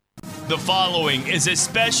The following is a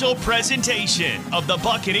special presentation of the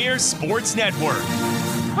Buccaneers Sports Network.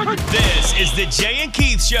 This is the Jay and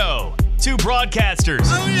Keith Show. Two broadcasters,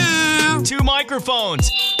 two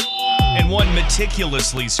microphones, and one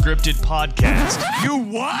meticulously scripted podcast. You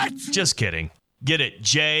what? Just kidding. Get it,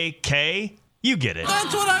 J.K.? You get it.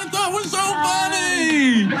 That's what I thought was so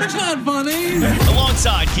funny. It's not funny.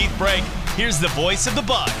 Alongside Keith Brake, here's the voice of the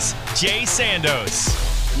Bucs, Jay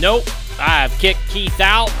Sandos. Nope, I have kicked Keith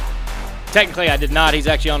out. Technically, I did not. He's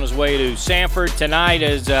actually on his way to Sanford. Tonight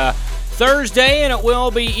is Thursday, and it will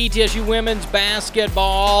be ETSU women's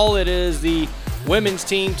basketball. It is the women's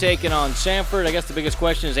team taking on Sanford. I guess the biggest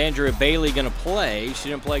question is Andrea Bailey going to play? She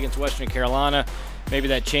didn't play against Western Carolina. Maybe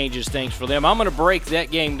that changes things for them. I'm going to break that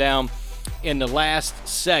game down in the last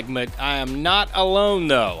segment. I am not alone,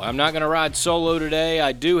 though. I'm not going to ride solo today.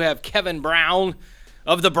 I do have Kevin Brown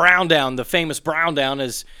of the Brown Down, the famous Brown Down,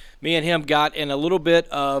 as me and him got in a little bit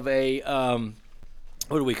of a,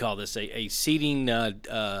 what do we call this, a seating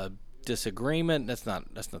disagreement? That's not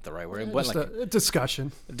the right word. Just a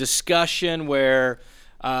discussion. Discussion where,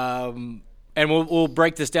 and we'll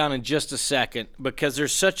break this down in just a second because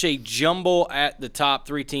there's such a jumble at the top.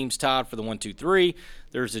 Three teams tied for the 1, 2, 3.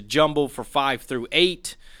 There's a jumble for 5 through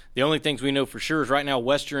 8. The only things we know for sure is right now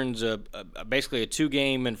Western's basically a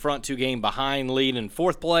 2-game in front, 2-game behind lead in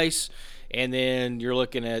 4th place. And then you're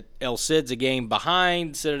looking at El Cid's a game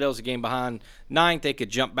behind. Citadel's a game behind 9th. They could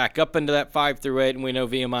jump back up into that 5 through 8, and we know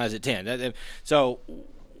VMI is at 10. So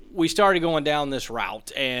we started going down this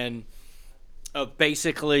route, and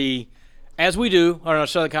basically, as we do on our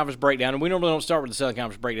Southern Conference breakdown, and we normally don't start with the Southern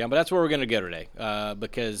Conference breakdown, but that's where we're going to go today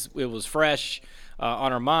because it was fresh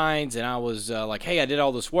on our minds, and I was like, hey, I did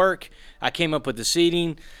all this work. I came up with the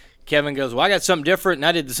seating. Kevin goes, well, I got something different, and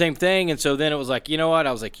I did the same thing. And so then it was like, you know what?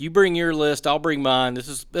 I was like, you bring your list, I'll bring mine. This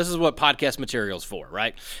is what podcast material's for,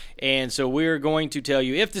 right? And so we're going to tell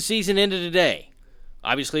you if the season ended today.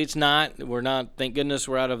 Obviously, it's not. We're not. Thank goodness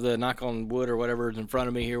we're out of the knock on wood or whatever is in front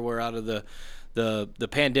of me here. We're out of the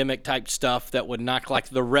pandemic type stuff that would knock like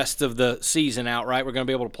the rest of the season out, right? We're going to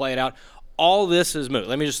be able to play it out. All this is moot.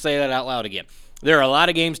 Let me just say that out loud again. There are a lot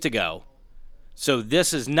of games to go. So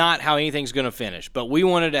this is not how anything's going to finish. But we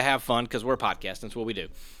wanted to have fun because we're a podcast. That's what we do.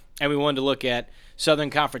 And we wanted to look at Southern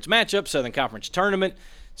Conference matchups, Southern Conference tournament.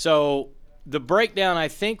 So the breakdown, I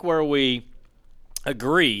think, where we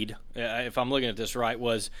agreed, if I'm looking at this right,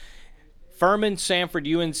 was Furman, Sanford,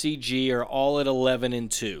 UNCG are all at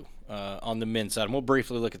 11-2 on the men's side. And we'll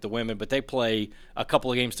briefly look at the women, but they play a couple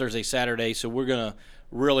of games Thursday, Saturday. So we're going to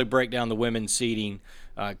really break down the women's seeding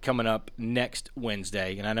coming up next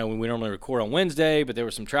Wednesday. And I know we normally record on Wednesday, but there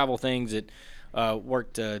were some travel things that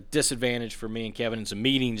worked disadvantage for me and Kevin, and some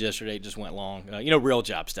meetings yesterday just went long. Real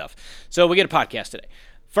job stuff. So we get a podcast today.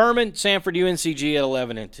 Furman, Sanford, UNCG at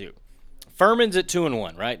 11-2. Furman's at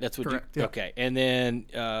 2-1, right? That's what. Correct. Yeah. Okay, and then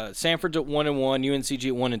Sanford's at 1-1, UNCG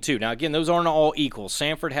at 1-2. Now again, those aren't all equal.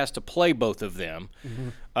 Sanford has to play both of them.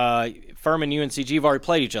 Mm-hmm. Furman, UNCG have already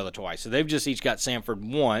played each other twice, so they've just each got Sanford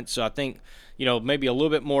once. So I think maybe a little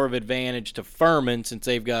bit more of advantage to Furman since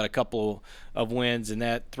they've got a couple of wins in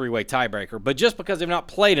that 3-way tiebreaker. But just because they've not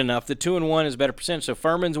played enough, the 2-1 is better percentage. So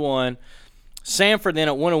Furman's 1. Sanford then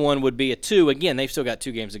at 1-1 would be a 2. Again, they've still got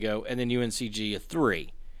 2 games to go, and then UNCG a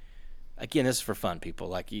 3. Again, this is for fun,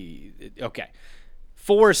 people. Okay.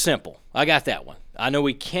 4 is simple. I got that one. I know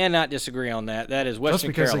we cannot disagree on that. That is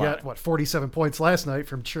Western Carolina. Just because they got, 47 points last night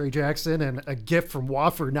from Cherry Jackson and a gift from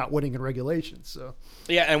Wofford not winning in regulation. So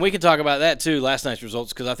yeah, and we can talk about that too, last night's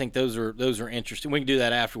results, because I think those are interesting. We can do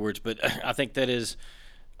that afterwards, but I think that is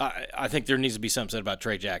I think there needs to be something said about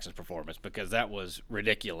Trey Jackson's performance because that was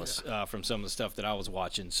ridiculous from some of the stuff that I was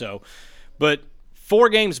watching. So, but 4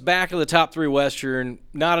 games back of the top 3 Western,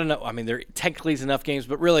 not enough. I mean, there technically is enough games,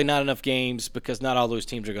 but really not enough games because not all those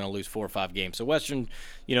teams are going to lose 4 or 5 games. So Western,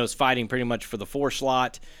 is fighting pretty much for the 4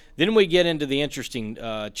 slot. Then we get into the interesting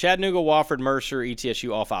Chattanooga, Wofford, Mercer,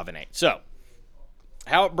 ETSU, all 5-8. So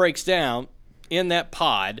how it breaks down in that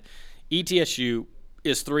pod, ETSU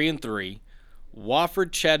is 3-3.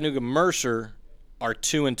 Wofford, Chattanooga, Mercer are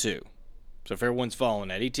 2-2. So if everyone's following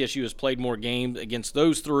that, ETSU has played more games against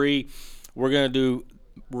those 3. We're going to do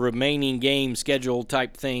remaining game schedule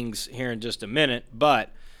type things here in just a minute.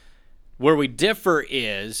 But where we differ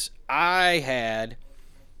is I had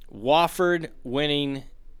Wofford winning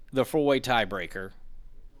the 4-way tiebreaker,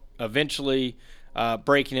 eventually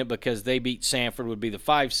breaking it because they beat Sanford, would be the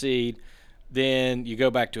 5 seed. Then you go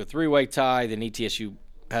back to a 3-way tie. Then ETSU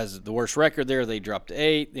has the worst record there. They dropped to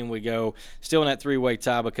 8. Then we go still in that 3-way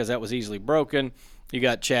tie because that was easily broken. You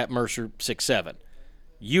got Chat Mercer 6-7.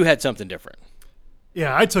 You had something different.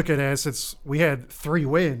 Yeah, I took it as since we had 3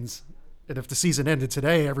 wins, And if the season ended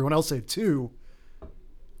today, everyone else had 2,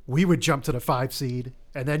 we would jump to the 5 seed,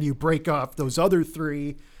 and then you break off those other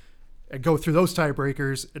 3 and go through those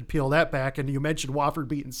tiebreakers and peel that back. And you mentioned Wofford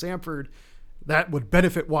beating Samford. That would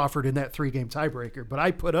benefit Wofford in that 3-game tiebreaker. But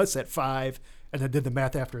I put us at 5 and then did the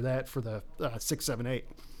math after that for the 6, 7, 8.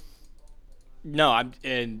 No,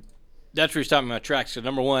 and that's where you're stopping my tracks. So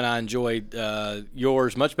number one, I enjoyed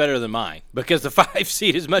yours much better than mine because the 5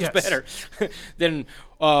 seed is much better than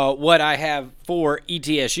what I have for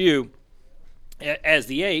ETSU as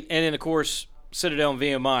the 8, and then of course Citadel and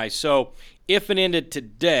VMI. So if it ended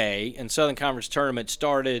today and Southern Conference Tournament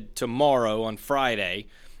started tomorrow on Friday,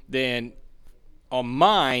 then on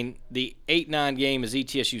mine the 8-9 game is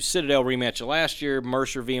ETSU Citadel rematch of last year,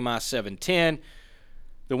 Mercer VMI 7-10.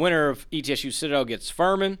 The winner of ETSU Citadel gets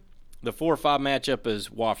Furman. The 4-5 matchup is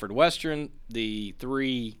Wofford Western. The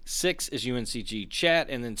 3-6 is UNCG Chat.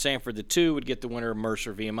 And then Samford, the 2, would get the winner of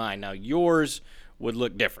Mercer VMI. Now, yours would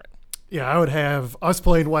look different. Yeah, I would have us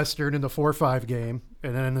playing Western in the 4-5 game.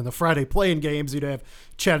 And then in the Friday playing games, you'd have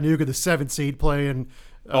Chattanooga, the 7 seed, playing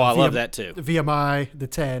I love that too. VMI, the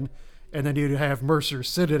 10. And then you'd have Mercer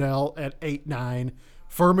Citadel at 8-9.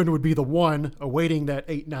 Furman would be the 1 awaiting that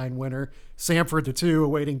 8-9 winner. Samford, the 2,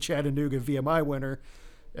 awaiting Chattanooga VMI winner.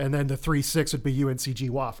 And then the 3-6 would be UNCG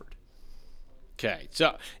Wofford. Okay.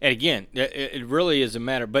 So, and again, it really is a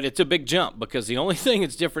matter, but it's a big jump because the only thing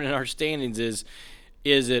that's different in our standings is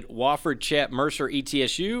it Wofford, Chat, Mercer,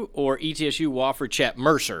 ETSU, or ETSU, Wofford, Chat,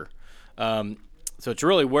 Mercer? So it's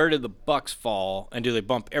really where did the Bucks fall, and do they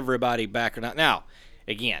bump everybody back or not? Now,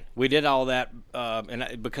 again, we did all that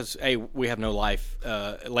because, A, we have no life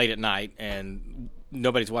late at night, and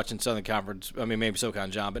nobody's watching Southern Conference. I mean, maybe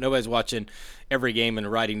SoCon John, but nobody's watching every game and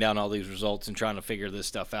writing down all these results and trying to figure this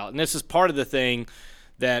stuff out. And this is part of the thing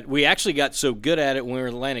that we actually got so good at it when we were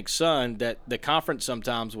in Atlantic Sun that the conference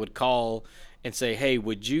sometimes would call and say, hey,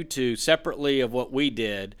 would you two, separately of what we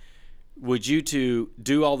did, would you two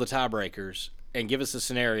do all the tiebreakers and give us the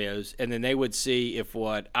scenarios, and then they would see if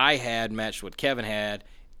what I had matched what Kevin had,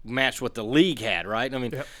 matched what the league had, right? I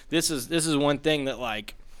mean, This is one thing that,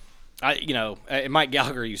 like, Mike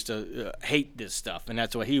Gallagher used to hate this stuff, and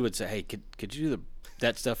that's why he would say, hey, could you do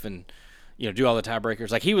that stuff and, do all the tiebreakers?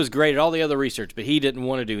 Like, he was great at all the other research, but he didn't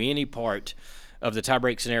want to do any part of the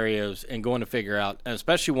tiebreak scenarios and going to figure out, and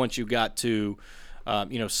especially once you got to,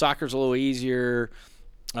 soccer's a little easier,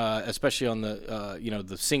 especially on the,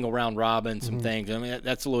 the single round robin, some things. I mean,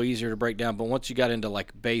 that's a little easier to break down, but once you got into,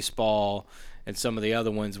 like, baseball and some of the other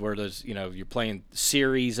ones where there's, you're playing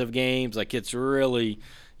series of games, like, it's really –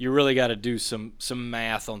 you really got to do some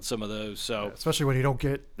math on some of those. So especially when you don't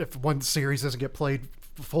get, if one series doesn't get played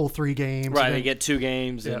full 3 games. Right, they get 2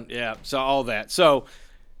 games. And so all that. So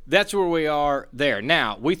that's where we are there.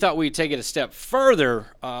 Now, we thought we'd take it a step further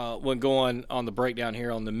when going on the breakdown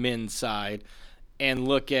here on the men's side and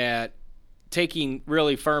look at taking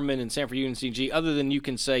really Furman and Samford UNCG, other than you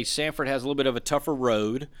can say Samford has a little bit of a tougher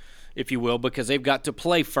road, if you will, because they've got to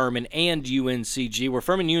play Furman and UNCG, where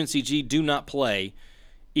Furman and UNCG do not play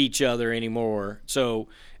each other anymore. So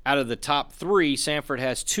out of the top 3, Samford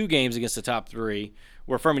has 2 games against the top 3,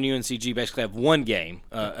 where Furman and UNCG basically have 1 game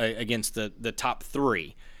against the top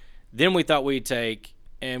 3. Then we thought we'd take,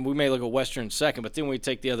 and we may look at Western second, but then we'd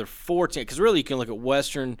take the other 4 teams, because really you can look at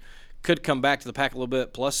Western, could come back to the pack a little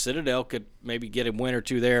bit, plus Citadel could maybe get a win or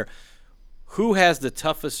 2 there. Who has the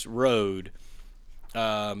toughest road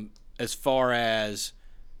as far as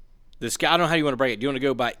this guy? I don't know how you want to break it. Do you want to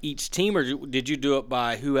go by each team, or did you do it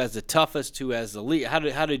by who has the toughest, who has the lead? How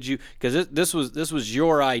did you? Because this was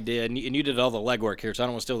your idea, and you did all the legwork here, so I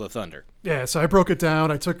don't want to steal the thunder. Yeah, so I broke it down.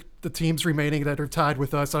 I took the teams remaining that are tied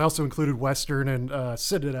with us. I also included Western and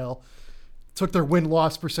Citadel. Took their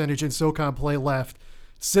win-loss percentage in SoCon play left.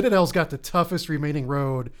 Citadel's got the toughest remaining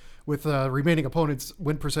road with remaining opponents'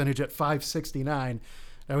 win percentage at .569.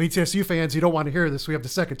 Now, ETSU fans, you don't want to hear this. We have the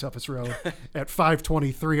second toughest road at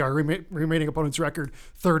 .523. Our remaining opponent's record,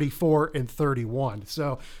 34-31.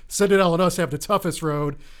 So Citadel and us have the toughest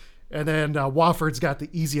road. And then Wofford's got the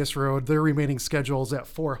easiest road. Their remaining schedule is at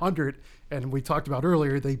 .400. And we talked about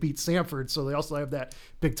earlier, they beat Samford. So they also have that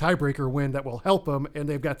big tiebreaker win that will help them. And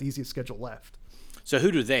they've got the easiest schedule left. So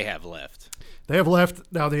who do they have left? They have left.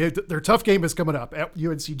 Now, their tough game is coming up at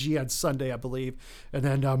UNCG on Sunday, I believe. And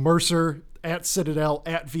then Mercer at Citadel,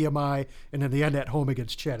 at VMI, and then the end at home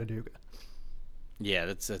against Chattanooga. Yeah,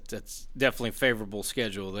 that's definitely a favorable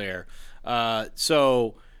schedule there.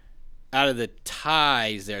 So out of the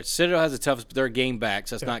ties there, Citadel has the toughest, but they're a game back,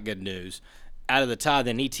 so that's not good news. Out of the tie,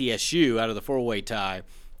 then ETSU, out of the 4-way tie,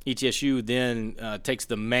 ETSU then takes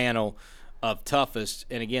the mantle of toughest,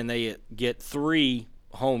 and again, they get 3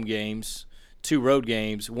 home games, 2 road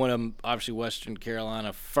games. One of them, obviously, Western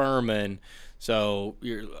Carolina, Furman. So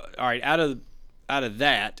you're all right out of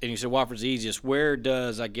that. And you said Wofford's the easiest. Where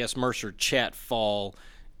does, I guess, Mercer Chat fall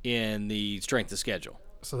in the strength of schedule?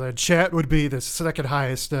 So then Chat would be the second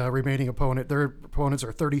highest remaining opponent. Their opponents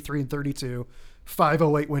are 33-32,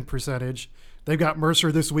 508 win percentage. They've got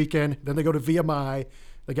Mercer this weekend. Then they go to VMI.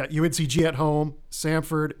 They got UNCG at home,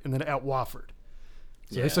 Samford, and then at Wofford.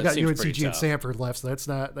 So they still got UNCG and Samford left, so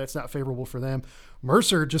that's not favorable for them.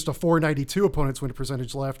 Mercer, just a 492 opponents win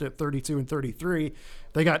percentage left at 32-33.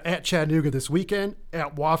 They got at Chattanooga this weekend,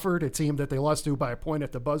 at Wofford, a team that they lost to by a point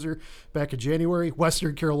at the buzzer back in January.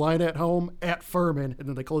 Western Carolina at home, at Furman, and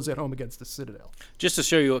then they close at home against the Citadel. Just to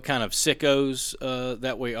show you what kind of sickos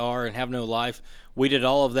that we are and have no life, we did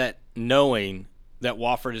all of that knowing that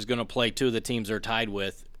Wofford is going to play 2 of the teams they're tied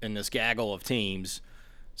with in this gaggle of teams.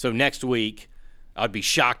 So next week, I'd be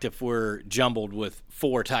shocked if we're jumbled with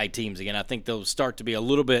 4 tied teams again. I think there'll start to be a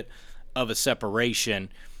little bit of a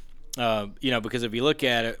separation, because if you look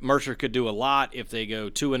at it, Mercer could do a lot if they go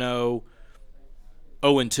 2-0,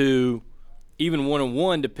 0-2, even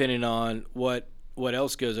 1-1, depending on what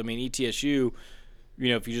else goes. I mean, ETSU,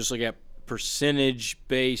 if you just look at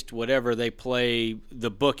percentage-based, whatever, they play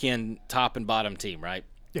the bookend top and bottom team, right?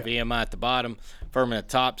 Yeah. VMI at the bottom, Furman at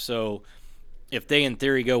the top. So if they, in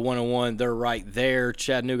theory, go 1-1, they're right there.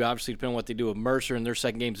 Chattanooga, obviously, depending on what they do with Mercer, and their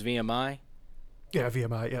second game's VMI. Yeah,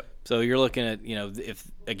 VMI, yep. So you're looking at,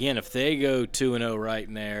 if they go 2-0 right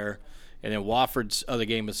in there, and then Wofford's other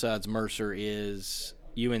game besides Mercer is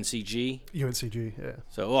UNCG. UNCG, yeah.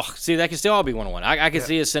 So, see, that can still all be 1-1. I can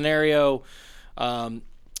see a scenario,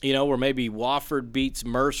 where maybe Wofford beats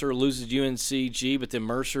Mercer, loses UNCG, but then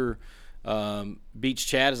Mercer beats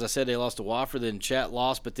Chat. As I said, they lost to Wofford, then Chat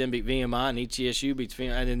lost, but then beat VMI, and ETSU beats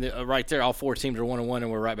VMI. And then right there, all 4 teams are 1-1,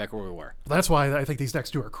 and we're right back where we were. That's why I think these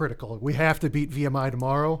next 2 are critical. We have to beat VMI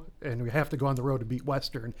tomorrow, and we have to go on the road to beat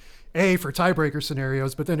Western. For tiebreaker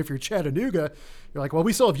scenarios, but then if you're Chattanooga, you're like, well,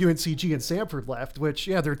 we still have UNCG and Samford left, which,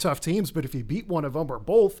 yeah, they're tough teams, but if you beat one of them or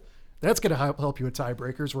both, that's going to help you with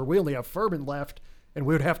tiebreakers, where we only have Furman left, and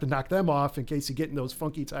we would have to knock them off in case you get in those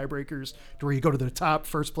funky tiebreakers to where you go to the top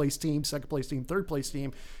first-place team, second-place team, third-place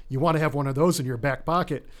team. You want to have one of those in your back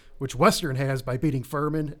pocket, which Western has by beating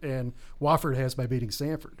Furman and Wofford has by beating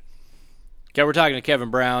Samford. Okay, we're talking to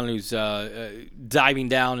Kevin Brown, who's diving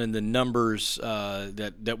down in the numbers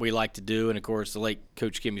that we like to do. And, of course, the late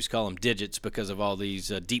Coach Kim used to call them digits because of all these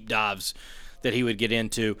deep dives that he would get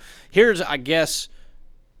into. Here's, I guess,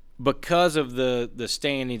 because of the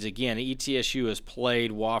standings, again, ETSU has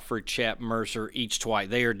played Wofford, Chat, Mercer each twice.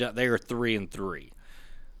 They are 3-3.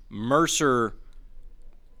 Mercer,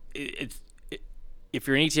 if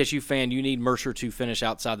you're an ETSU fan, you need Mercer to finish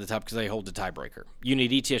outside the top because they hold the tiebreaker. You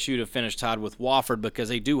need ETSU to finish tied with Wofford because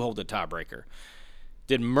they do hold the tiebreaker.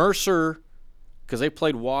 Did Mercer, because they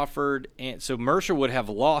played Wofford, and so Mercer would have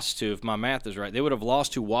lost to, if my math is right, they would have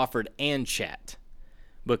lost to Wofford and Chat,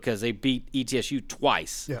 because they beat ETSU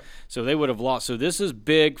twice. Yeah. So they would have lost. So this is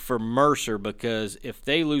big for Mercer because if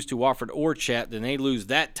they lose to Wofford or Chat, then they lose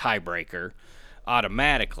that tiebreaker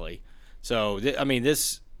automatically. So,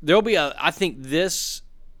 there'll be I think this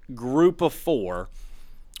group of 4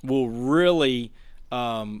 will really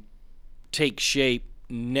take shape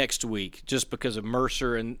next week just because of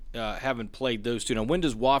Mercer and having played those 2. Now, when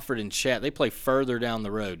does Wofford and Chat, they play further down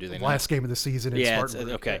the road, do they not? Last game of the season in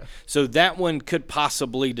Spartanburg. Okay. Yeah. So that one could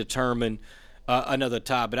possibly determine another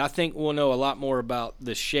tie. But I think we'll know a lot more about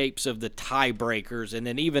the shapes of the tiebreakers. And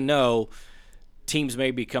then even though teams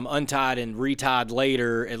may become untied and retied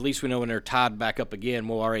later, at least we know when they're tied back up again,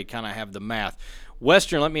 we'll already kind of have the math.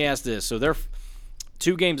 Western, let me ask this. So they're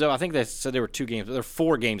 2 games up. I think they said there were 2 games. They're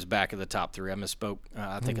 4 games back of the top 3. I misspoke,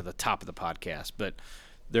 I think, at the top of the podcast. But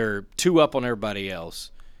they're 2 up on everybody else.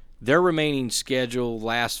 Their remaining schedule,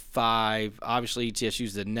 last 5, obviously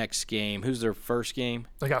ETSU's the next game. Who's their first game?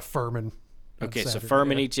 They got Furman. Okay, Saturday, so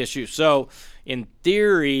Furman, yeah. ETSU. So, in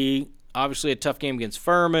theory, obviously a tough game against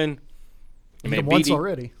Furman. Beat them once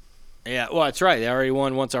already. Yeah, well, that's right. They already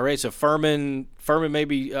won once already. So Furman may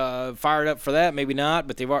be fired up for that, maybe not.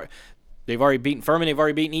 But they've already beaten Furman. They've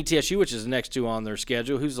already beaten ETSU, which is the next 2 on their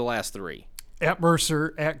schedule. Who's the last 3? At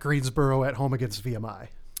Mercer, at Greensboro, at home against VMI.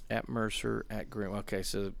 At Mercer, at Green. Okay,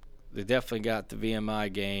 so they definitely got the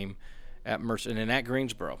VMI game at Mercer, and then at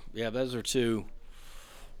Greensboro. Yeah, those are 2.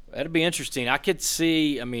 That'd be interesting. I could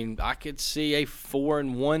see a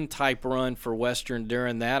 4-1 type run for Western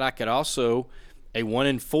during that. I could also a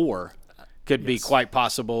 1-4 could be quite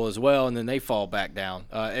possible as well, and then they fall back down.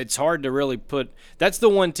 It's hard to really put. That's the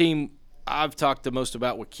one team I've talked the most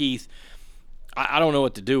about with Keith. I don't know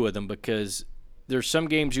what to do with them because there's some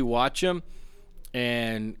games you watch them,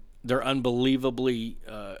 and they're unbelievably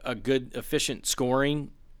a good, efficient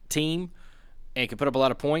scoring team and can put up a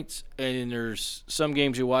lot of points. And there's some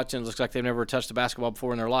games you watch and it looks like they've never touched a basketball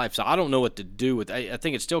before in their life. So I don't know what to do with it. I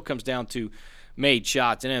think it still comes down to made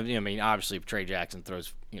shots. And, I mean, obviously if Trey Jackson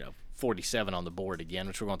throws, 47 on the board again,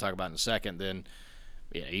 which we're going to talk about in a second, then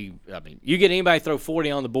you get anybody throw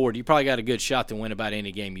 40 on the board, you probably got a good shot to win about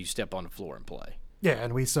any game you step on the floor and play. Yeah,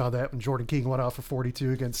 and we saw that when Jordan King went off for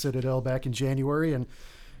 42 against Citadel back in January, and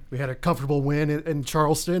we had a comfortable win in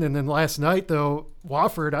Charleston. And then last night, though,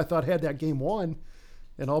 Wofford, I thought, had that game won,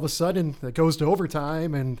 and all of a sudden it goes to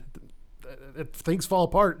overtime, and things fall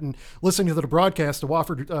apart. And listening to the broadcast, the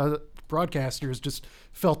Wofford broadcasters just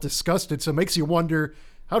felt disgusted. So it makes you wonder,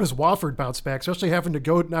 how does Wofford bounce back, especially having to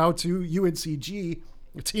go now to UNCG,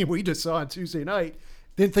 a team we just saw on Tuesday night.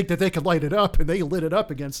 Didn't think that they could light it up, and they lit it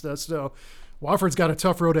up against us. So Wofford's got a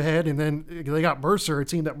tough road ahead, and then they got Mercer, a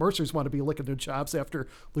team that Mercer's want to be licking their chops after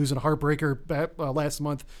losing a heartbreaker last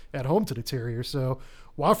month at home to the Terriers. So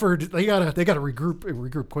Wofford, they gotta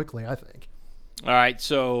regroup quickly, I think. All right,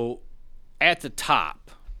 so at the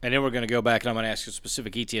top, and then we're going to go back and I'm going to ask you a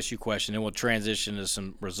specific ETSU question, and we'll transition to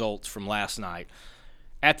some results from last night.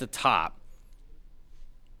 At the top,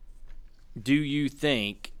 do you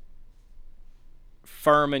think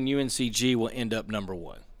Furman UNCG will end up number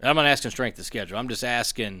one? I'm not asking strength of schedule. I'm just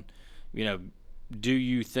asking, do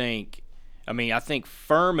you think – I think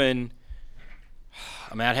Furman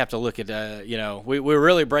 – I'd have to look at we're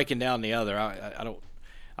really breaking down the other.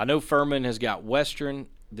 I know Furman has got Western,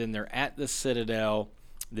 then they're at the Citadel,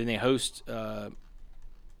 then they host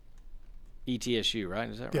ETSU, right?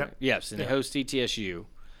 Is that right? Yes, and they host ETSU.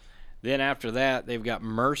 Then after that, they've got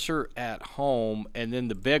Mercer at home, and then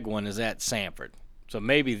the big one is at Samford. So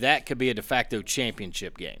maybe that could be a de facto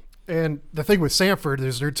championship game. And the thing with Samford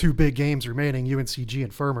is their two big games remaining, UNCG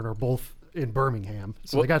and Furman, are both in Birmingham.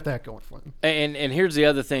 So they got that going for them. And here's the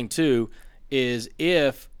other thing, too, is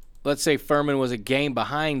if, let's say, Furman was a game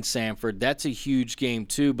behind Samford, that's a huge game,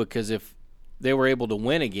 too, because if they were able to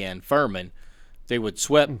win again, Furman, they would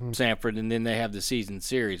sweep Samford, and then they have the season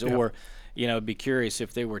series. Yep. Or, I'd be curious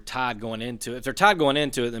if they were tied going into it. If they're tied going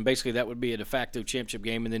into it, then basically that would be a de facto championship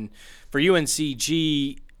game. And then for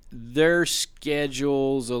UNCG, their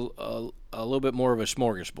schedule's a little bit more of a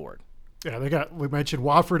smorgasbord. Yeah, we mentioned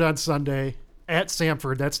Wofford on Sunday, at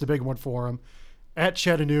Samford, that's the big one for them, at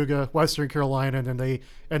Chattanooga, Western Carolina, and then they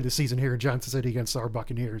end the season here in Johnson City against our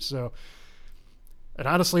Buccaneers. So, and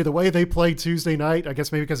honestly, the way they played Tuesday night, I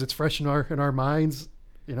guess maybe because it's fresh in our minds,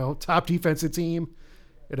 top defensive team,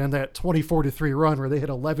 and then that 24-3 run where they hit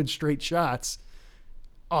 11 straight shots.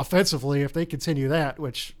 Offensively, if they continue that,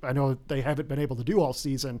 which I know they haven't been able to do all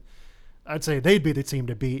season, I'd say they'd be the team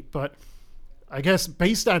to beat. But I guess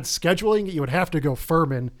based on scheduling, you would have to go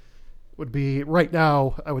Furman. Would be right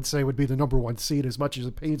now, I would say, would be the number one seed. As much as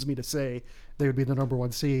it pains me to say, they would be the number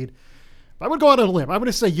one seed. But I would go out on a limb. I'm going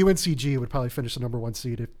to say UNCG would probably finish the number one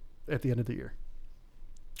seed at the end of the year.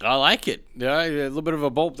 I like it. Yeah, a little bit of a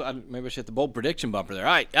bold. Maybe I should hit the bold prediction bumper there.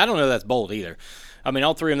 I don't know if that's bold either.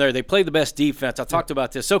 All three of them there. They play the best defense. I talked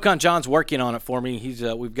about this. SoCon John's working on it for me.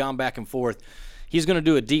 We've gone back and forth. He's going to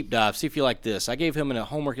do a deep dive. See if you like this. I gave him a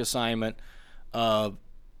homework assignment of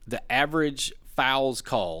the average fouls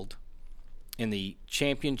called in the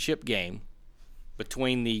championship game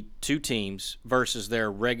between the two teams versus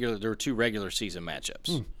their two regular season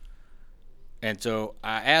matchups. And so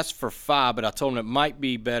I asked for 5, but I told him it might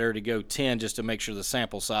be better to go 10 just to make sure the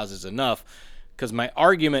sample size is enough. Because my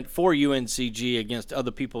argument for UNCG against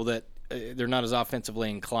other people that they're not as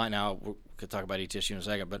offensively inclined. Now, we could talk about ETSU in a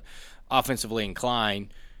second, but offensively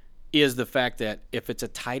inclined is the fact that if it's a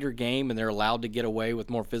tighter game and they're allowed to get away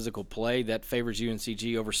with more physical play, that favors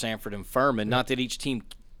UNCG over Samford and Furman. Not that each team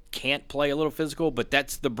can't play a little physical, but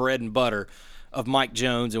that's the bread and butter of Mike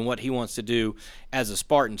Jones and what he wants to do as a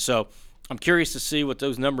Spartan. So I'm curious to see what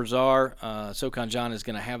those numbers are. SoCon John is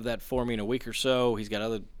going to have that for me in a week or so. He's got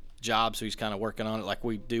other jobs, so he's kind of working on it like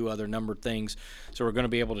we do other numbered things. So we're going to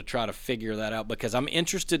be able to try to figure that out because I'm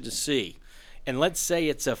interested to see. And let's say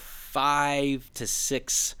it's a 5 to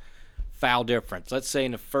 6 foul difference. Let's say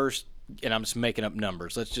in the first, and I'm just making up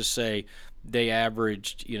numbers, let's just say they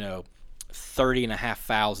averaged, 30 and a half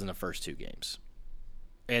fouls in the first 2 games.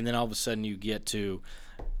 And then all of a sudden you get to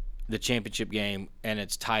the championship game and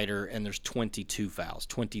it's tighter and there's 22 fouls,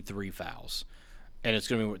 23 fouls. And it's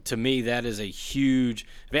going to be, to me, that is a huge,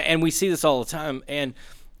 and we see this all the time. And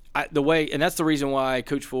that's the reason why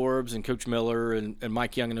Coach Forbes and Coach Miller and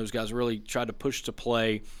Mike Young and those guys really tried to push to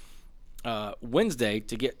play Wednesday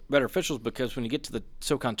to get better officials, because when you get to the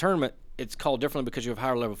SoCon tournament, it's called differently because you have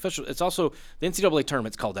higher level officials. It's also the NCAA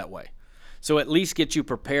tournament's called that way. So at least get you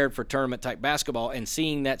prepared for tournament-type basketball, and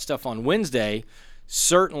seeing that stuff on Wednesday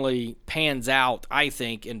certainly pans out, I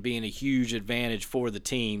think, in being a huge advantage for the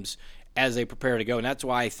teams as they prepare to go. And that's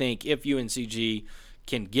why I think if UNCG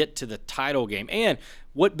can get to the title game, and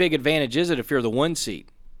what big advantage is it if you're the 1 seed?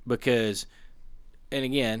 Because, and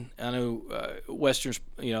again, I know Western's,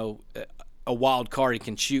 a wild card, he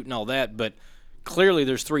can shoot and all that, but clearly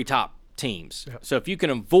there's 3 top teams. Yeah. So if you can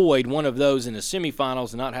avoid one of those in the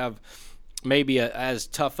semifinals and not have maybe as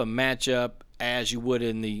tough a matchup as you would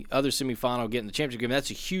in the other semifinal getting the championship game, that's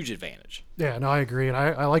a huge advantage. Yeah, no, I agree. And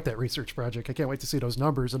I like that research project. I can't wait to see those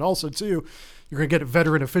numbers. And also, too, you're going to get a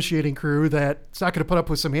veteran officiating crew that's not going to put up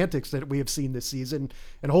with some antics that we have seen this season.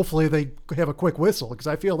 And hopefully they have a quick whistle, because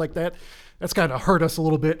I feel like that's kind of hurt us a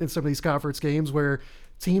little bit in some of these conference games where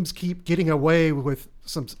teams keep getting away with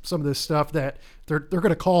some of this stuff that they're going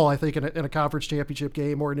to call, I think, in a conference championship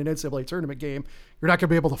game or in an NCAA tournament game. You're not going to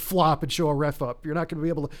be able to flop and show a ref up. You're not going to be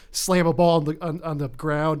able to slam a ball on the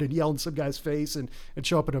ground and yell in some guy's face and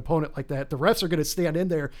show up an opponent like that. The refs are going to stand in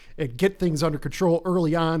there and get things under control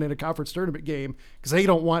early on in a conference tournament game, because they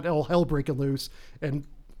don't want all hell breaking loose and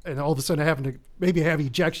all of a sudden having to maybe have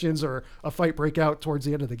ejections or a fight break out towards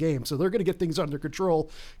the end of the game. So they're going to get things under control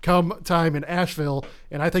come time in Asheville,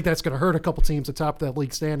 and I think that's going to hurt a couple teams atop that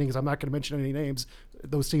league standings. I'm not going to mention any names.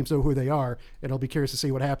 Those teams know who they are, and I'll be curious to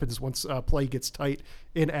see what happens once play gets tight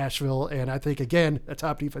in Asheville. And I think, again, a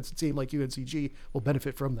top defensive team like UNCG will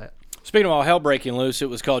benefit from that. Speaking of all hell breaking loose, it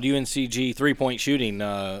was called UNCG three-point shooting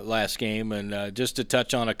last game. And just to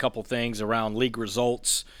touch on a couple things around league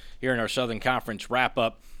results here in our Southern Conference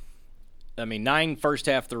wrap-up, 9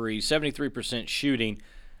 first-half threes, 73% shooting.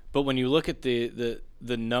 But when you look at the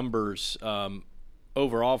numbers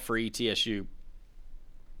overall for ETSU,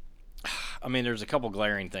 there's a couple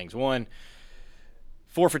glaring things. One,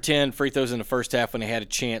 4 for 10 free throws in the first half when they had a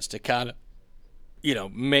chance to kind of,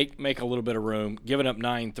 make a little bit of room. Giving up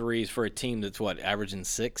 9 threes for a team that's, averaging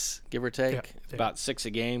 6, give or take? Yeah. It's about 6 a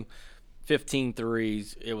game. 15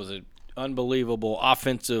 threes. It was an unbelievable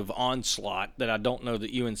offensive onslaught that I don't know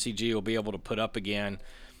that UNCG will be able to put up again.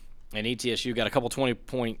 And ETSU got a couple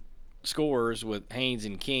 20-point scorers with Haynes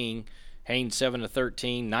and King. Haynes 7 of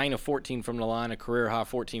 13, 9 of 14 from the line, a career high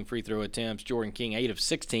 14 free throw attempts. Jordan King 8 of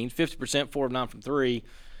 16, 50%, 4 of 9 from 3.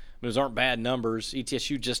 Those aren't bad numbers.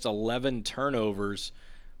 ETSU just 11 turnovers,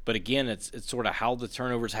 but again, it's sort of how the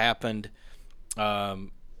turnovers happened.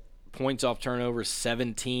 Points off turnovers,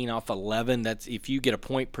 17 off 11. That's if you get a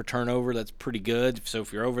point per turnover, that's pretty good. So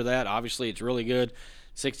if you're over that, obviously it's really good.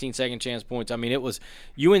 16 second chance points. It was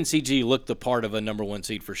UNCG looked the part of a number 1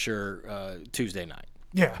 seed for sure Tuesday night.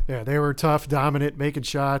 Yeah, they were tough, dominant, making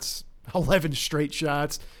shots, 11 straight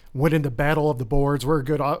shots, winning the battle of the boards. We're a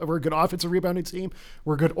good offensive rebounding team.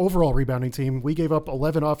 We're a good overall rebounding team. We gave up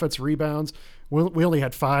 11 offensive rebounds. We only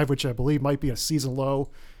had 5, which I believe might be a season low.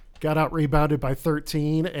 Got out rebounded by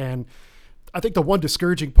 13, and I think the one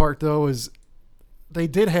discouraging part, though, is they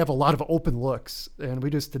did have a lot of open looks, and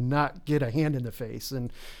we just did not get a hand in the face.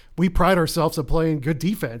 And we pride ourselves on playing good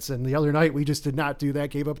defense, and the other night we just did not do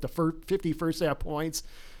that. Gave up the 50 first-half points.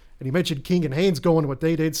 And he mentioned King and Haynes going what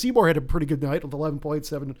they did. Seymour had a pretty good night with 11 points,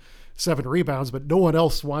 7 rebounds, but no one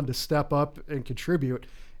else wanted to step up and contribute.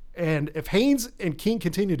 And if Haynes and King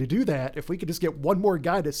continue to do that, if we could just get one more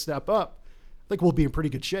guy to step up, I think we'll be in pretty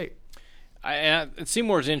good shape.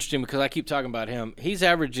 Seymour's interesting because I keep talking about him. He's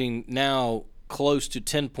averaging now close to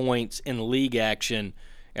 10 points in league action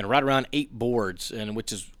and right around 8 boards, and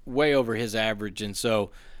which is way over his average. And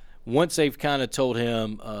so once they've kind of told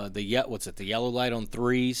him the yellow light on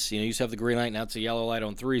threes, you used to have the green light, now it's a yellow light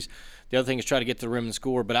on threes. The other thing is try to get to the rim and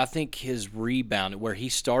score. But I think his rebound, where he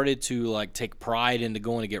started to take pride into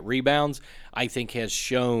going to get rebounds, I think has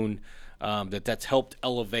shown that's helped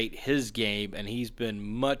elevate his game, and he's been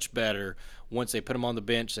much better once they put him on the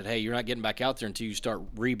bench. Said, hey, you're not getting back out there until you start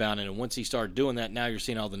rebounding. And once he started doing that, now you're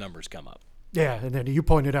seeing all the numbers come up. Yeah, and then you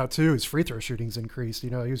pointed out, too, his free throw shooting's increased. He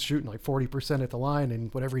was shooting 40% at the line,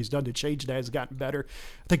 and whatever he's done to change that has gotten better.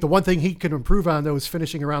 I think the one thing he can improve on, though, is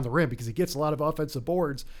finishing around the rim, because he gets a lot of offensive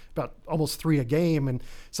boards, about almost 3 a game, and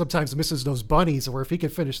sometimes misses those bunnies, where if he can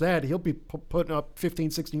finish that, he'll be putting up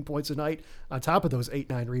 15, 16 points a night on top of those 8,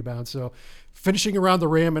 9 rebounds. So finishing around the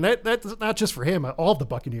rim, and that's not just for him, all of the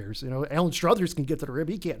Buccaneers. Alan Struthers can get to the rim.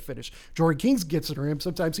 He can't finish. Jordan King gets to the rim.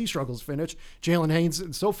 Sometimes he struggles to finish. Jalen Haynes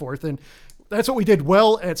and so forth. And that's what we did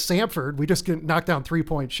well at Samford. We just couldn't knock down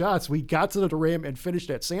 3-point shots. We got to the rim and finished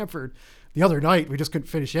at Samford. The other night, we just couldn't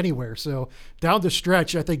finish anywhere. So down the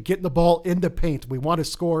stretch, I think getting the ball in the paint. We want to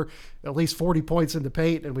score at least 40 points in the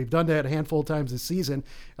paint, and we've done that a handful of times this season.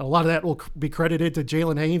 And a lot of that will be credited to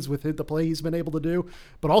Jalen Haynes with the play he's been able to do,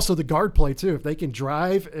 but also the guard play too. If they can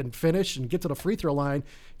drive and finish and get to the free throw line,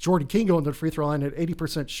 Jordan King going to the free throw line at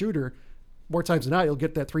 80% shooter, more times than not, you'll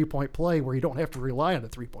get that 3-point play where you don't have to rely on the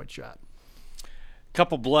 3-point shot.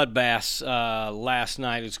 Couple bloodbaths last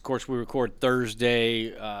night. Of course, we record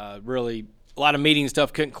Thursday. Really, a lot of meeting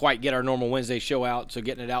stuff. Couldn't quite get our normal Wednesday show out, so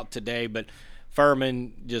getting it out today. But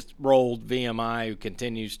Furman just rolled VMI, who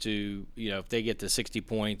continues to, if they get to 60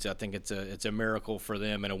 points, I think it's a miracle for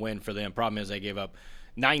them and a win for them. Problem is they gave up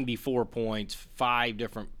 94 points, 5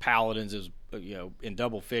 different Paladins, in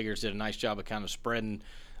double figures. Did a nice job of kind of spreading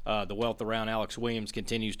the wealth around. Alex Williams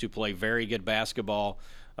continues to play very good basketball.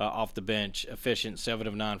 Off the bench, efficient, 7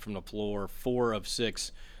 of 9 from the floor, 4 of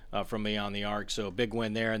 6 from beyond the arc. So a big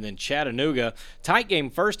win there. And then Chattanooga, tight game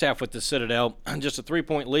first half with the Citadel, just a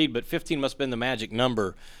 3-point lead, but 15 must have been the magic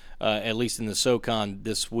number, at least in the SoCon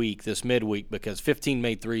this midweek, because 15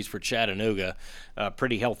 made threes for Chattanooga.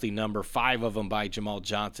 Pretty healthy number, 5 of them by Jamal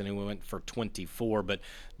Johnson, who went for 24. But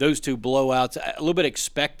those 2 blowouts, a little bit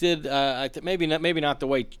expected. Maybe not the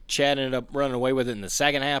way Chad ended up running away with it in the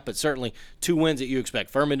second half, but certainly 2 wins that you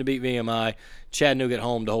expect. Furman to beat VMI, Chattanooga at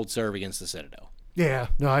home to hold serve against the Citadel. Yeah,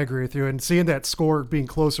 no, I agree with you. And seeing that score being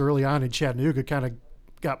close early on in Chattanooga kind of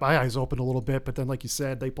got my eyes open a little bit. But then, like you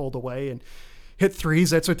said, they pulled away and hit threes.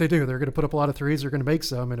 That's what they do. They're going to put up a lot of threes. They're going to make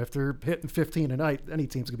some. And if they're hitting 15 a night, any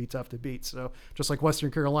team's going to be tough to beat. So just like Western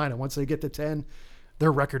Carolina, once they get to 10,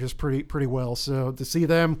 their record is pretty well. So to see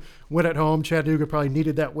them win at home, Chattanooga probably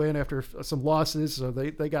needed that win after some losses. So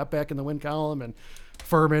they got back in the win column. And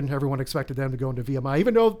Furman, everyone expected them to go into VMI.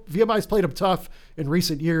 Even though VMI's played them tough in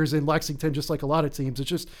recent years in Lexington, just like a lot of teams, it's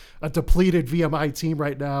just a depleted VMI team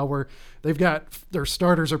right now where they've got their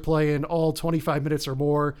starters are playing all 25 minutes or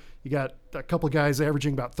more. You got a couple of guys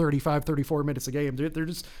averaging about 35, 34 minutes a game. They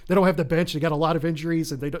don't have the bench. They got a lot of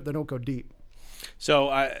injuries, and they don't go deep.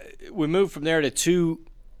 So we moved from there to 2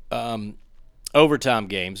 overtime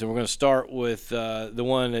games, and we're going to start with the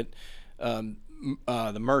one at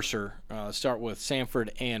the Mercer. Start with Samford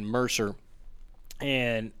and Mercer.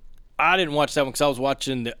 And I didn't watch that one because I was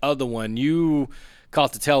watching the other one. You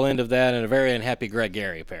caught the tail end of that, and a very unhappy Greg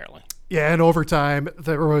Gary, apparently. Yeah, in overtime,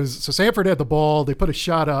 Samford had the ball. They put a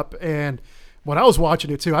shot up, and when I was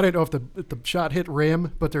watching it too, I didn't know if the shot hit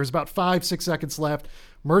rim, but there was about 5-6 seconds left.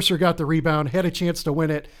 Mercer got the rebound, had a chance to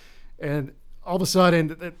win it, and all of a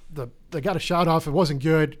sudden they got a shot off. It wasn't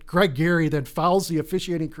good. Greg Gary then fouls the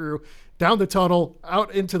officiating crew down the tunnel,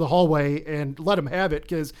 out into the hallway, and let him have it,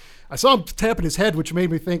 because I saw him tapping his head, which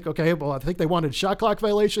made me think, okay, well, I think they wanted a shot clock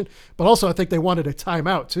violation, but also I think they wanted a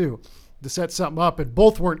timeout too to set something up, and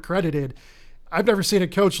both weren't credited. I've never seen a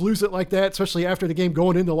coach lose it like that, especially after the game,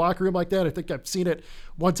 going into the locker room like that. I think I've seen it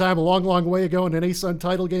one time a long, long way ago in an ASUN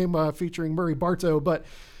title game featuring Murray Bartow, but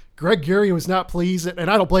Greg Gary was not pleased,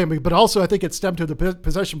 and I don't blame him, but also I think it stemmed to the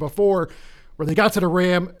possession before where they got to the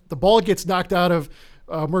rim, the ball gets knocked out of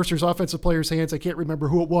Mercer's offensive player's hands. I can't remember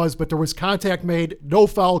who it was, but there was contact made, no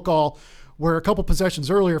foul call, where a couple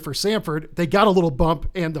possessions earlier for Samford, they got a little bump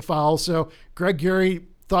and the foul. So Greg Gary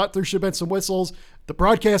thought there should have been some whistles. The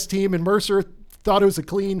broadcast team in Mercer thought it was a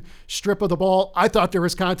clean strip of the ball. I thought there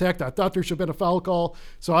was contact. I thought there should have been a foul call.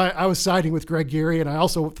 So I was siding with Greg Gary, and I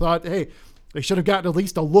also thought, hey, they should have gotten at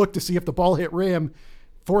least a look to see if the ball hit rim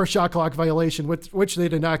for a shot clock violation, which they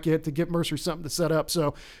did not get, to give Mercer something to set up.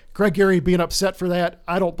 So Greg Gary being upset for that,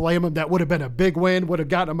 I don't blame him. That would have been a big win, would have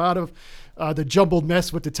gotten him out of the jumbled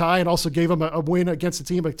mess with the tie, and also gave him a win against the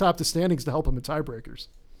team atop the standings to help him in tiebreakers.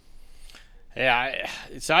 Yeah,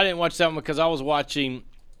 so I didn't watch that one because I was watching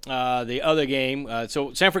the other game. So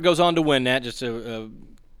Samford goes on to win that, just to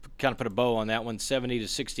kind of put a bow on that one,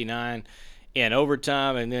 70-69 in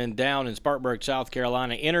overtime. And then down in Spartanburg, South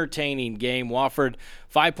Carolina, entertaining game. Wofford,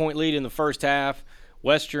 5-point lead in the first half.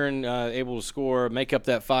 Western able to score, make up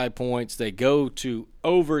that 5 points. They go to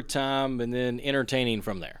overtime, and then entertaining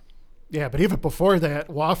from there. Yeah, but even before that,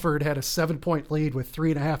 Wofford had a 7-point lead with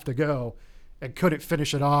 3.5 to go and couldn't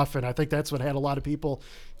finish it off, and I think that's what had a lot of people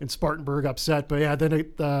in Spartanburg upset. But yeah, then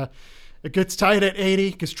it gets tied at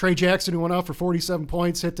 80 because Trey Jackson, who went out for 47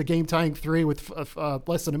 points, hit the game-tying 3 with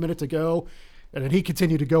less than a minute to go, and then he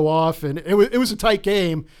continued to go off, and it was a tight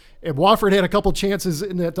game. And Wofford had a couple chances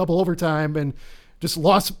in that double overtime and just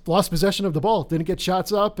lost possession of the ball, didn't get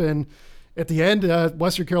shots up, and at the end,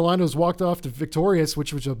 Western Carolina was walked off to victorious,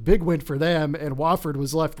 which was a big win for them, and Wofford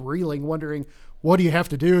was left reeling, wondering what do you have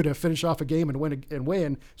to do to finish off a game and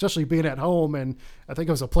win, especially being at home. And I think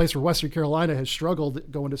it was a place where Western Carolina has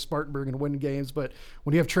struggled going to Spartanburg and winning games. But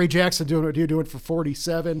when you have Trey Jackson doing what you're doing for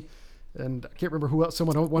 47, and I can't remember who else,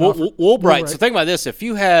 someone went off. Woolbright. So think about this. If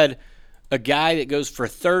you had a guy that goes for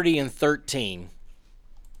 30 and 13,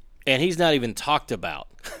 and he's not even talked about,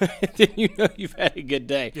 then you know you've had a good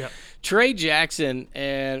day. Yeah. Trey Jackson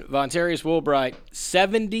and Vontarius Woolbright,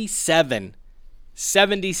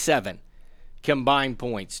 77 combined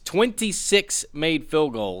points. 26 made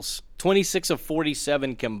field goals, 26 of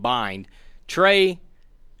 47 combined. Trey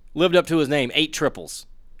lived up to his name, 8 triples,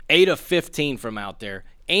 8 of 15 from out there,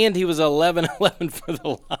 and he was 11-11 for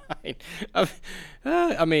the line.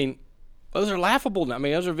 I mean, those are laughable. I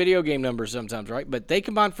mean, those are video game numbers sometimes, right? But they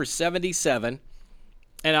combined for 77.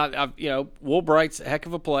 And, Woolbright's a heck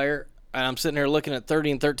of a player. And I'm sitting here looking at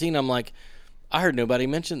 30 and 13. I'm like, I heard nobody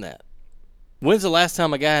mention that. When's the last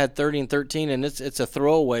time a guy had 30 and 13 and it's a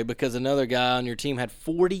throwaway because another guy on your team had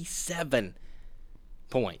 47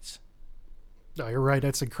 points? No, you're right.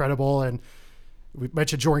 That's incredible. And we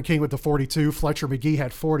mentioned Jordan King with the 42. Fletcher McGee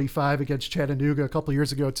had 45 against Chattanooga a couple of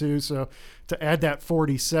years ago, too. So to add that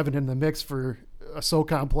 47 in the mix for a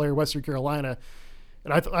SoCon player, Western Carolina.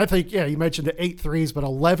 And I think, you mentioned the 8 threes, but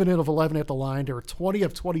 11 of 11 at the line. They were 20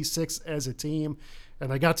 of 26 as a team.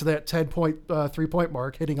 And they got to that 10-point three-point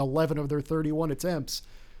mark, hitting 11 of their 31 attempts.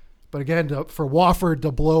 But again, for Wofford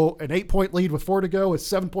to blow an 8-point lead with 4 to go, a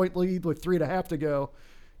 7-point lead with 3.5 to go,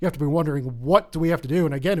 you have to be wondering, what do we have to do?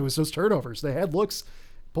 And again, it was those turnovers. They had looks,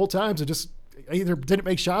 both times, and just either didn't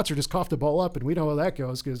make shots or just coughed the ball up. And we know how that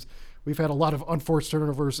goes because we've had a lot of unforced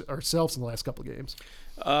turnovers ourselves in the last couple of games.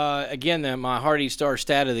 Again, my Hardy Star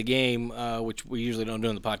stat of the game, which we usually don't do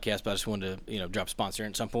on the podcast, but I just wanted to drop a sponsor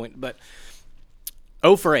at some point. But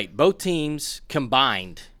 0 for 8. Both teams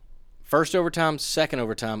combined, first overtime, second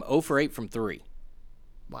overtime, 0 for 8 from 3.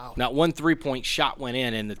 Wow. Not one 3-point shot went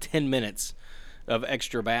in the 10 minutes of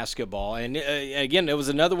extra basketball. And, again, it was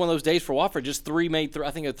another one of those days for Wofford. Just 3 made, I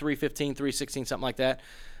think, a 3-15, 3-16, something like that.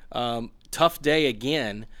 Tough day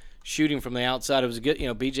again, shooting from the outside. It was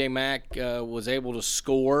good. B.J. Mack was able to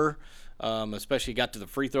score, especially got to the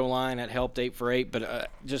free throw line. That helped, 8 for 8. But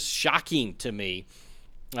just shocking to me.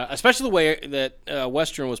 Especially the way that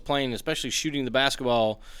Western was playing, especially shooting the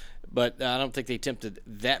basketball. But I don't think they attempted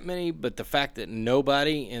that many. But the fact that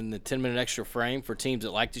nobody in the 10-minute extra frame for teams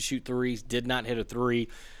that like to shoot threes did not hit a 3,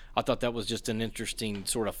 I thought that was just an interesting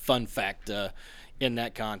sort of fun fact in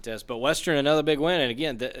that contest. But Western, another big win. And,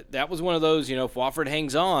 again, that was one of those, if Wofford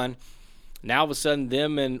hangs on, now all of a sudden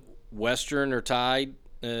them and Western are tied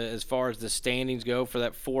as far as the standings go for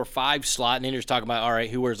that 4-5 slot. And then you're just talking about, all right,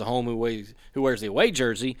 who wears the home, who wears the away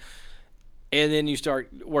jersey. And then you start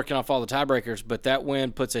working off all the tiebreakers. But that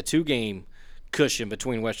win puts a 2-game cushion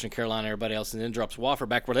between Western Carolina and everybody else, and then drops Wofford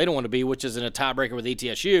back where they don't want to be, which is in a tiebreaker with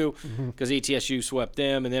ETSU because ETSU swept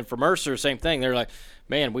them. And then for Mercer, same thing. They're like,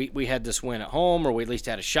 man, we had this win at home, or we at least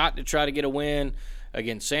had a shot to try to get a win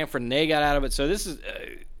against Sanford, and they got out of it. So this is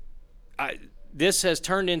this has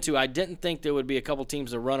turned into, I didn't think there would be a couple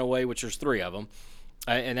teams that run away, which there's 3 of them.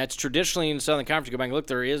 And that's traditionally in the Southern Conference. You go back and look,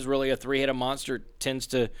 there is really a 3-headed monster. It tends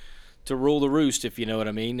to rule the roost, if you know what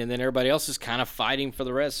I mean. And then everybody else is kind of fighting for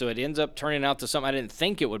the rest. So it ends up turning out to something I didn't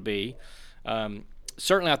think it would be.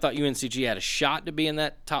 Certainly I thought UNCG had a shot to be in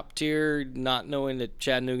that top tier, not knowing that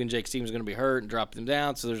Chattanooga and Jake Stevens was going to be hurt and drop them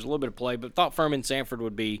down. So there's a little bit of play. But thought Furman Sanford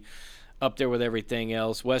would be up there with everything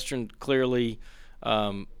else. Western clearly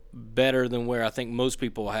better than where I think most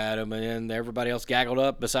people had them, and everybody else gaggled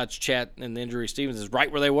up besides Chat and the injury. Stevens is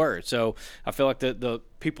right where they were. So I feel like the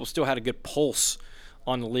people still had a good pulse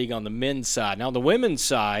on the league on the men's side. Now, the women's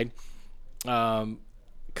side,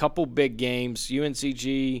 couple big games.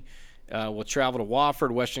 UNCG will travel to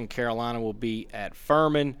Wofford. Western Carolina will be at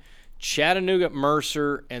Furman. Chattanooga at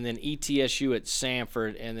Mercer, and then ETSU at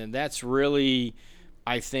Sanford. And then that's really,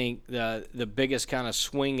 I think, the biggest kind of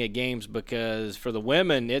swing of games, because for the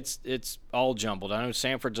women, it's all jumbled. I know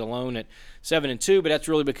Sanford's alone at 7-2, but that's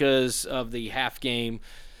really because of the half game.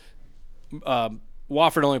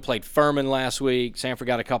 Wofford only played Furman last week. Sanford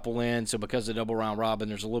got a couple in, so because of the double round robin,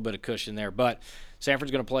 there's a little bit of cushion there. But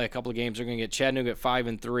Sanford's going to play a couple of games. They're going to get Chattanooga at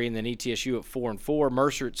 5-3, and then ETSU at 4-4.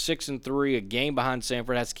 Mercer at 6-3, a game behind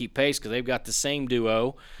Sanford. Has to keep pace because they've got the same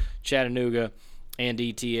duo, Chattanooga and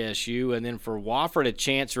ETSU. And then for Wofford, a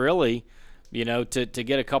chance really, to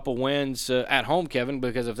get a couple wins at home, Kevin,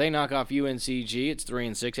 because if they knock off UNCG, it's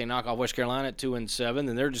 3-6. They knock off West Carolina at 2-7,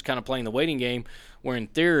 then they're just kind of playing the waiting game, where in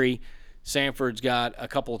theory Sanford's got a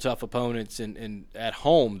couple of tough opponents in at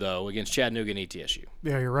home, though, against Chattanooga and ETSU.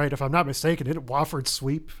 Yeah, you're right. If I'm not mistaken, didn't Wofford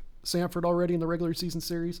sweep Sanford already in the regular season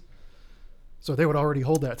series? So they would already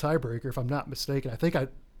hold that tiebreaker, if I'm not mistaken. I think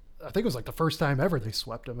it was like the first time ever they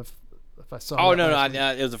swept them. If I saw. Oh no,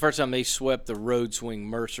 it was the first time they swept the road swing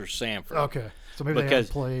Mercer-Sanford. Okay, so maybe they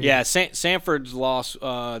haven't played. Yeah, Sanford's loss.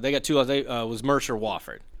 They got 2 losses. Was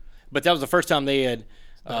Mercer-Wofford, but that was the first time they had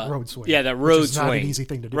road swing. Yeah, that road which is swing. Not an easy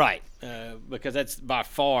thing to do. Right, because that's by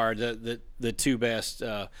far the 2 best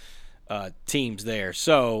teams there.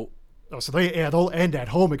 So. Oh, so they'll end at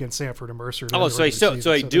home against Sanford and Mercer. Oh, so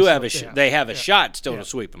they do have a shot still to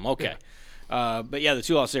sweep them. Okay, but yeah, the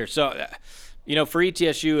 2 losses there. So, for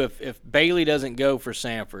ETSU, if Bailey doesn't go for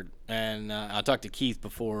Sanford, and I talked to Keith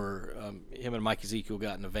before him and Mike Ezekiel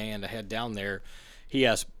got in the van to head down there, he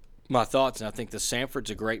asked my thoughts, and I think the Sanford's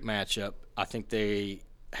a great matchup. I think they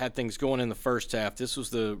had things going in the first half. This was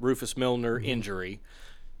the Rufus Milner injury,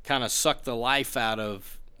 kind of sucked the life out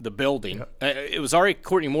of the building. Yep. It was already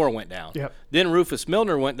Courtney Moore went down. Yep. Then Rufus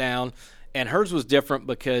Milner went down, and hers was different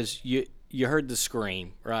because you heard the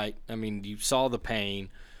scream, right? I mean, you saw the pain.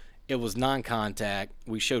 It was non-contact.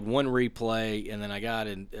 We showed one replay, and then I got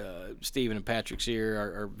in Steven and Patrick's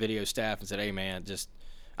ear, our video staff, and said, "Hey, man,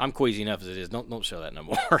 I'm queasy enough as it is. Don't show that no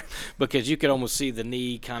more," because you could almost see the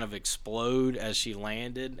knee kind of explode as she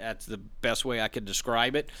landed. That's the best way I could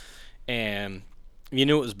describe it, and you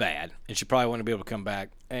knew it was bad, and she probably wouldn't be able to come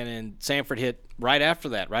back. And then Sanford hit right after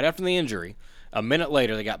that, right after the injury. A minute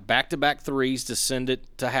later, they got back-to-back threes to send it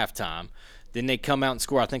to halftime. Then they come out and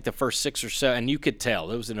score, I think, the first 6 or 7, and you could tell.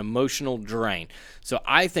 It was an emotional drain. So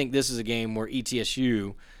I think this is a game where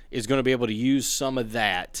ETSU is going to be able to use some of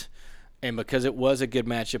that, and because it was a good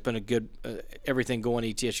matchup and a good everything going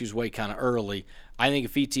ETSU's way kind of early, I think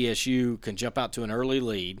if ETSU can jump out to an early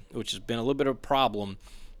lead, which has been a little bit of a problem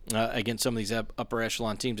against some of these upper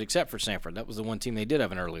echelon teams, except for Sanford. That was the one team they did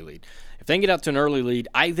have an early lead. If they can get out to an early lead,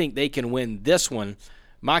 I think they can win this one.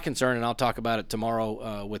 My concern, and I'll talk about it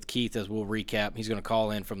tomorrow with Keith as we'll recap. He's going to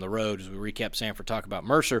call in from the road as we recap Sanford, talk about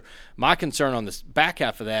Mercer. My concern on this back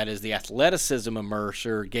half of that is the athleticism of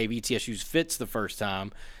Mercer gave ETSU's fits the first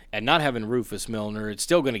time, and not having Rufus Milner, it's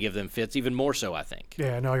still going to give them fits, even more so, I think.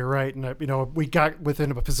 Yeah, no, you're right. And, we got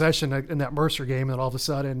within a possession in that Mercer game, and all of a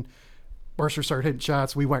sudden – Mercer started hitting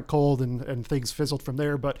shots. We went cold, and things fizzled from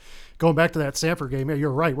there. But going back to that Sanford game, yeah, you're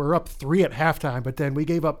right. We're up 3 at halftime, but then we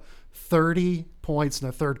gave up 30 points in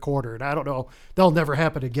the third quarter. And I don't know, that'll never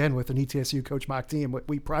happen again with an ETSU Coach Mock team.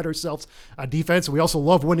 We pride ourselves on defense, and we also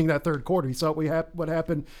love winning that third quarter. You saw what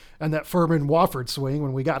happened on that Furman-Wofford swing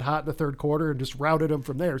when we got hot in the third quarter and just routed them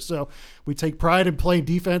from there. So we take pride in playing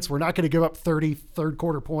defense. We're not going to give up 30 third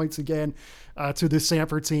quarter points again to this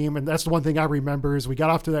Sanford team. And that's the one thing I remember is we got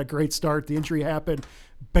off to that great start. The injury happened.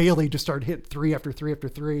 Bailey just started hitting 3 after 3 after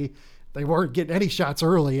 3. They weren't getting any shots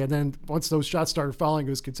early, and then once those shots started falling, it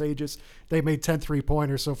was contagious. They made 10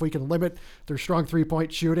 3-pointers. So if we can limit their strong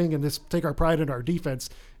 3-point shooting and just take our pride in our defense,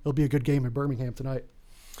 it'll be a good game in Birmingham tonight.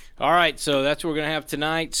 All right, so that's what we're going to have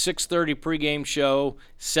tonight. 6:30 pregame show,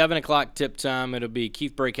 7 o'clock tip time. It'll be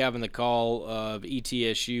Keith Brake having the call of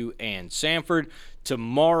ETSU and Sanford.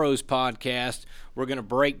 Tomorrow's podcast, we're going to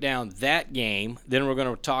break down that game. Then we're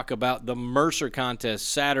going to talk about the Mercer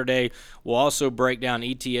contest Saturday. We'll also break down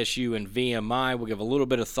ETSU and VMI. We'll give a little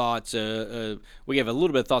bit of thoughts. I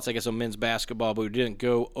guess, on men's basketball, but we didn't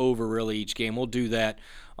go over really each game. We'll do that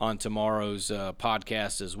on tomorrow's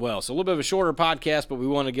podcast as well. So a little bit of a shorter podcast, but we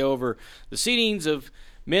want to go over the seedings of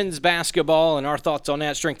men's basketball and our thoughts on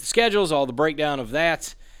that, strength of schedules, all the breakdown of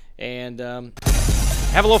that, and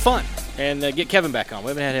have a little fun and get Kevin back on. We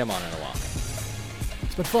haven't had him on in a while.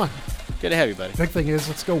 It's been fun. Good to have you, buddy. Big thing is,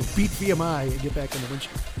 let's go beat VMI and get back in the win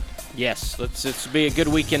streak. Yes, it's be a good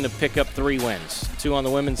weekend to pick up 3 wins. 2 on the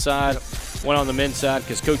women's side, 1 on the men's side,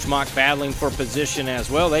 because Coach Mock battling for position as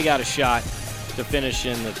well. They got a shot to finish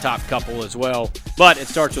in the top couple as well. But it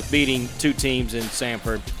starts with beating 2 teams in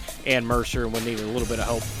Sanford and Mercer, and we need a little bit of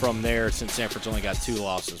help from there since Sanford's only got 2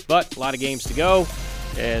 losses. But a lot of games to go,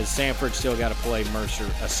 as Sanford still got to play Mercer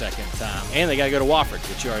a second time. And they got to go to Wofford,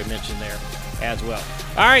 which you already mentioned there as well.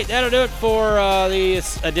 All right, that'll do it for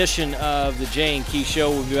this edition of the Jay and Keith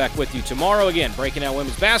Show. We'll be back with you tomorrow again, breaking out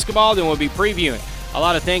women's basketball. Then we'll be previewing a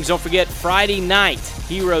lot of things. Don't forget, Friday night,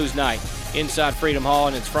 Heroes Night, inside Freedom Hall,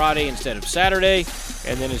 and it's Friday instead of Saturday.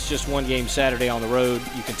 And then it's just 1 game Saturday on the road.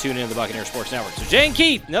 You can tune in to the Buccaneer Sports Network. So Jay and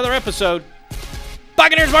Keith, another episode,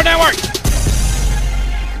 Buccaneer Sports Network.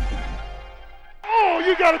 Oh,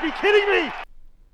 you got to be kidding me.